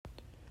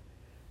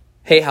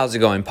Hey, how's it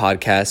going,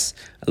 podcast?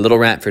 A little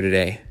rant for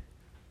today.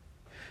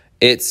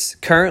 It's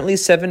currently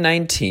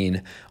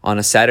 7:19 on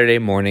a Saturday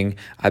morning.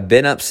 I've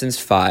been up since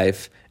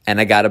 5,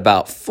 and I got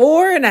about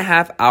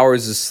 4.5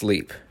 hours of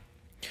sleep.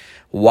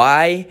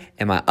 Why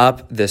am I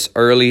up this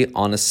early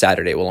on a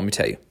Saturday? Well, let me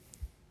tell you.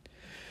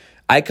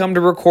 I come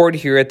to record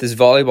here at this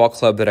volleyball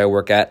club that I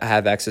work at. I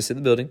have access to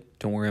the building.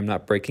 Don't worry, I'm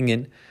not breaking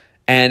in.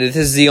 And this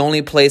is the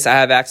only place I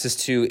have access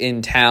to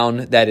in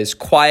town that is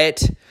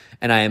quiet,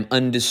 and I am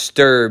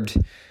undisturbed,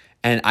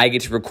 and I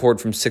get to record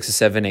from 6 to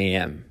 7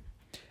 a.m.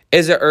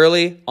 Is it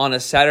early on a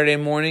Saturday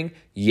morning?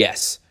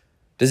 Yes.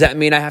 Does that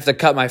mean I have to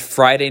cut my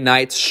Friday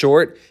nights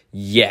short?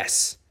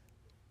 Yes.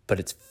 But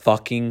it's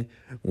fucking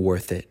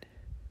worth it.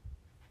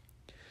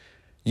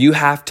 You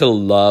have to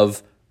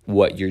love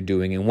what you're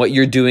doing, and what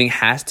you're doing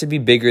has to be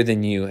bigger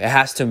than you. It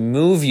has to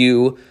move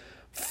you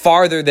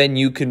farther than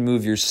you can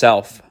move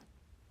yourself.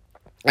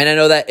 And I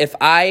know that if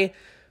I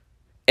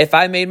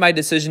made my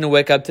decision to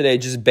wake up today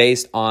just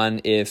based on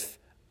if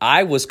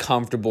I was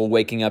comfortable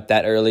waking up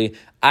that early,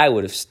 I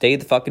would have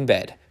stayed the fuck in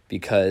bed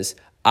because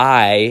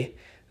I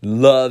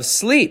love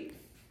sleep.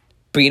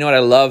 But you know what I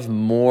love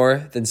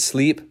more than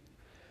sleep?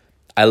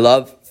 I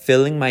love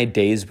filling my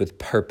days with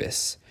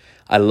purpose.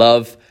 I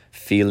love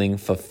feeling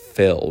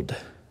fulfilled.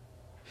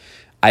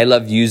 I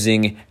love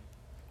using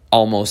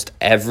almost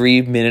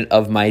every minute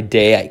of my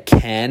day I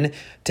can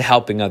to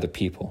helping other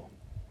people.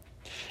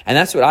 And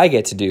that's what I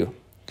get to do.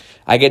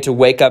 I get to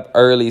wake up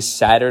early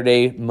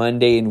Saturday,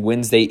 Monday, and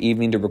Wednesday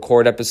evening to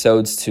record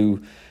episodes to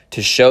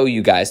show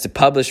you guys, to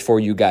publish for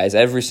you guys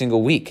every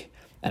single week.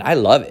 And I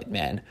love it,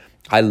 man.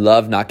 I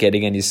love not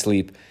getting any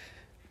sleep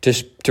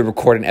to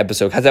record an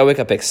episode because I wake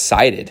up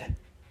excited.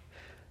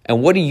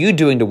 And what are you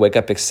doing to wake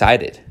up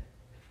excited?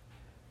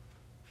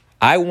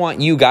 I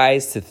want you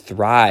guys to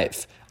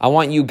thrive. I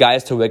want you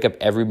guys to wake up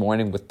every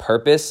morning with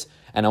purpose,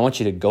 and I want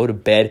you to go to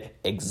bed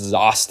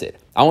exhausted.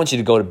 I want you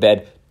to go to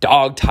bed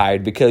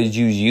dog-tired because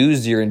you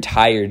used your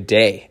entire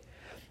day.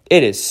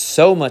 It is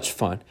so much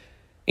fun.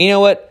 You know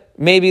what?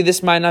 Maybe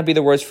this might not be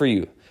the words for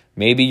you.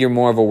 Maybe you're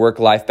more of a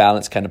work-life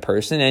balance kind of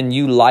person and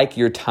you like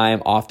your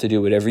time off to do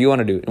whatever you want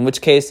to do. In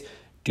which case,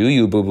 do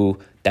you, boo-boo.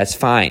 That's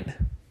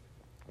fine.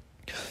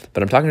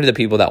 But I'm talking to the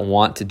people that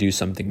want to do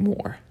something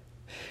more,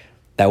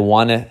 that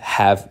want to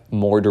have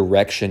more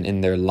direction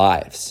in their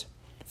lives.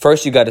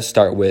 First, you got to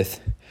start with,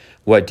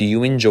 what do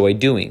you enjoy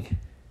doing?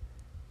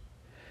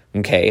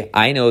 Okay,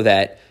 I know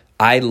that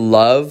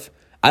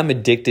I'm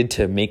addicted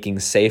to making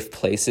safe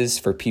places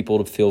for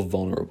people to feel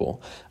vulnerable.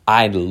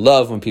 I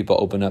love when people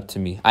open up to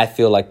me. I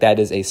feel like that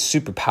is a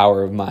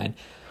superpower of mine.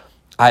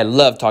 I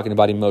love talking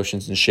about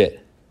emotions and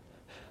shit.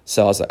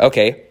 So I was like,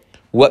 okay,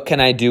 what can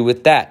I do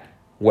with that?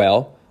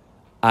 Well,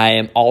 I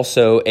am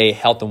also a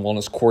health and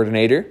wellness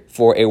coordinator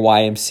for a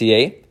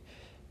YMCA.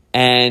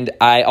 And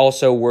I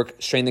also work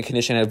strength and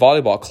conditioning at a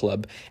volleyball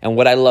club. And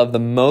what I love the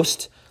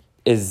most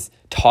is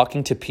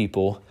talking to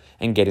people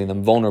and getting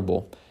them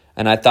vulnerable.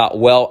 And I thought,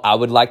 well, I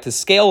would like to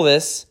scale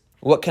this.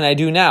 What can I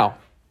do now?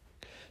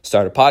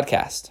 Start a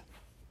podcast.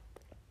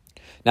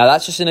 Now,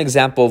 that's just an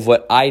example of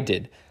what I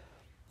did.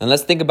 And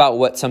let's think about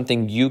what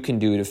something you can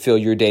do to fill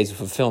your days with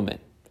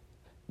fulfillment.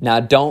 Now,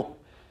 don't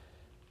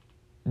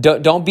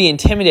be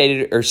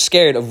intimidated or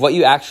scared of what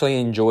you actually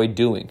enjoy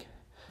doing,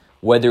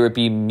 whether it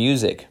be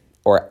music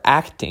or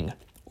acting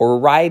or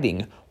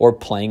writing or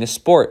playing a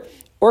sport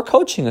or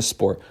coaching a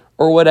sport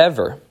or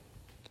whatever.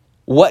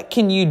 What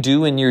can you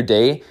do in your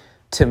day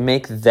to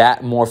make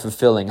that more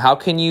fulfilling? How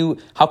can you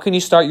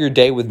start your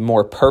day with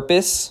more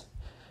purpose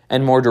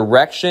and more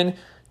direction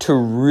to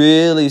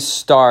really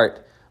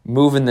start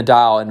moving the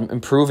dial and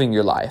improving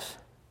your life?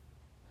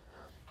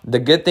 The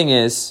good thing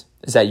is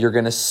that you're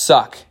going to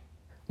suck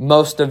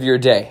most of your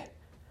day.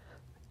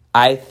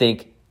 I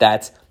think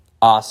that's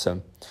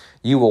awesome.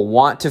 You will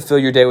want to fill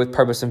your day with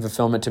purpose and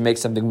fulfillment to make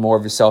something more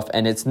of yourself,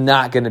 and it's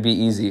not going to be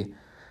easy.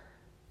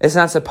 It's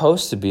not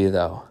supposed to be,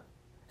 though.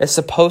 It's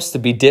supposed to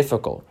be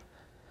difficult.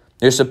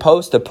 You're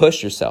supposed to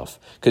push yourself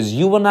because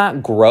you will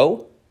not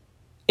grow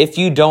if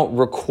you don't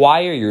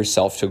require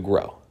yourself to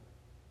grow.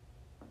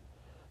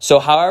 So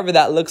however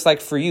that looks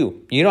like for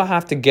you, you don't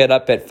have to get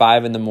up at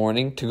 5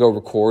 a.m. to go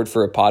record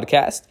for a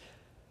podcast.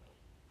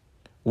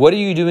 What are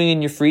you doing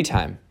in your free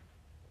time?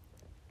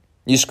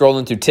 You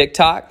scrolling through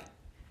TikTok?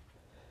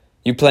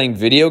 You playing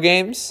video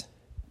games?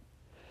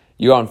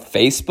 You're on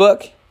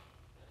Facebook?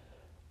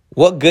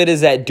 What good is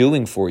that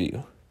doing for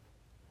you?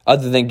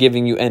 Other than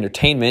giving you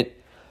entertainment,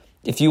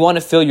 if you want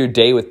to fill your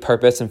day with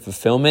purpose and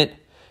fulfillment,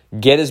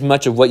 get as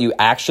much of what you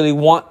actually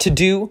want to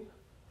do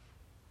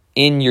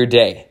in your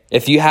day.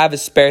 If you have a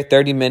spare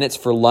 30 minutes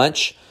for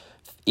lunch,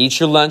 eat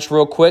your lunch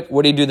real quick.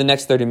 What do you do the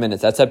next 30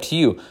 minutes? That's up to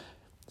you.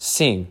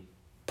 Sing,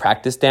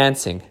 practice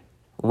dancing,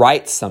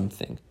 write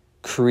something,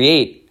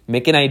 create,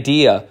 make an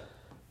idea.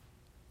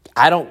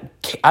 I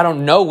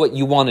don't know what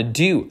you want to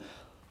do.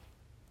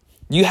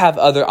 You have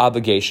other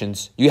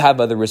obligations. You have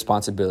other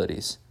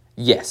responsibilities.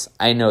 Yes,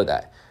 I know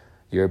that.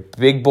 You're a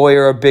big boy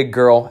or a big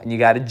girl and you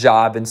got a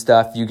job and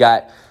stuff. You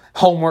got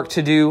homework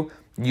to do.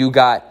 You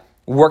got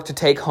work to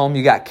take home,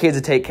 you got kids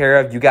to take care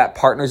of, you got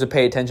partners to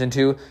pay attention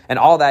to, and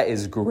all that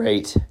is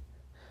great.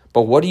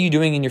 But what are you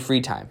doing in your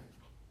free time?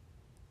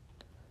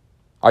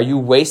 Are you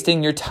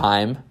wasting your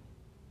time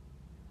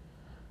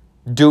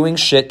doing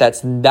shit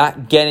that's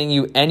not getting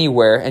you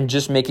anywhere and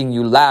just making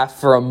you laugh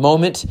for a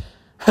moment?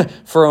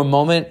 For a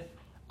moment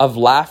of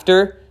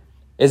laughter,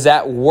 is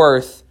that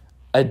worth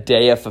a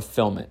day of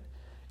fulfillment?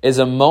 Is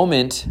a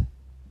moment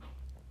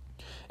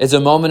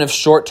of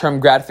short-term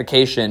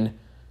gratification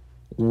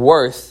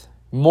worth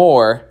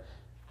more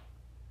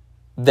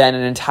than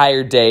an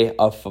entire day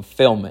of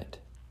fulfillment?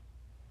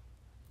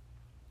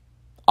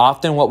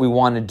 Often what we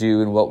want to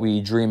do and what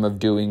we dream of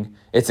doing,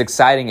 it's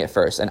exciting at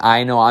first. And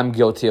I know I'm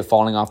guilty of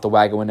falling off the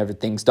wagon whenever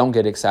things don't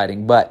get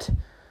exciting, but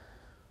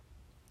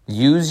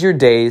use your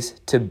days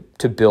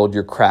to build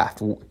your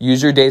craft.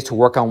 Use your days to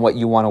work on what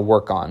you want to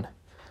work on.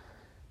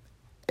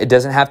 It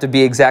doesn't have to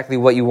be exactly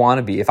what you want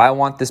to be. If I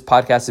want this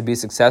podcast to be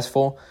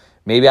successful,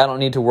 maybe I don't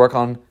need to work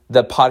on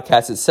the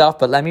podcast itself,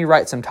 but let me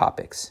write some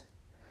topics.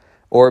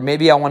 Or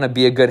maybe I want to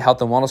be a good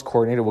health and wellness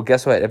coordinator. Well,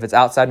 guess what? If it's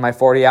outside my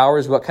 40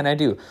 hours, what can I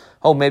do?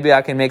 Oh, maybe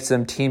I can make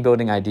some team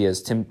building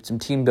ideas, some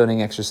team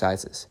building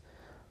exercises.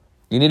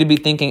 You need to be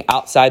thinking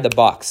outside the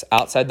box.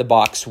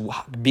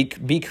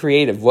 Be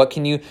creative.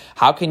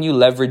 How can you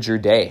leverage your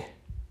day?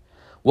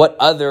 What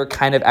other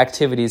kind of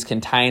activities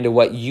can tie into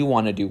what you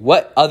want to do?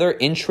 What other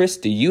interests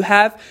do you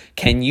have?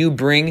 Can you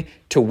bring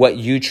to what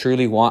you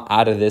truly want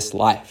out of this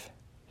life?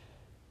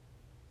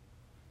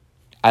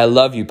 I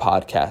love you,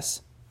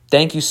 podcasts.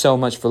 Thank you so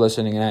much for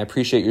listening, and I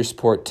appreciate your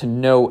support to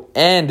no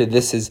end.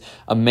 This is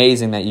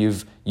amazing that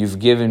you've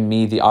given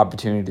me the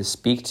opportunity to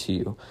speak to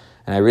you,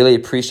 and I really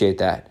appreciate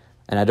that,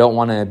 and I don't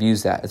want to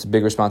abuse that. It's a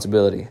big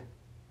responsibility.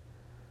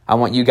 I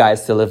want you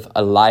guys to live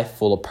a life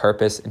full of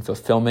purpose and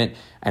fulfillment,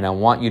 and I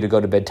want you to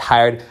go to bed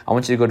tired. I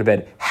want you to go to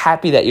bed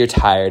happy that you're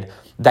tired,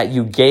 that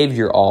you gave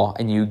your all,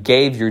 and you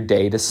gave your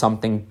day to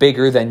something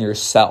bigger than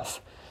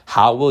yourself.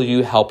 How will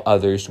you help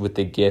others with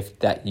the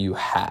gift that you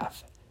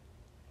have?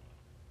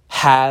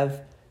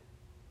 Have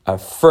a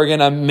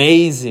friggin'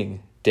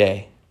 amazing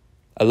day.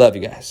 I love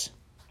you guys.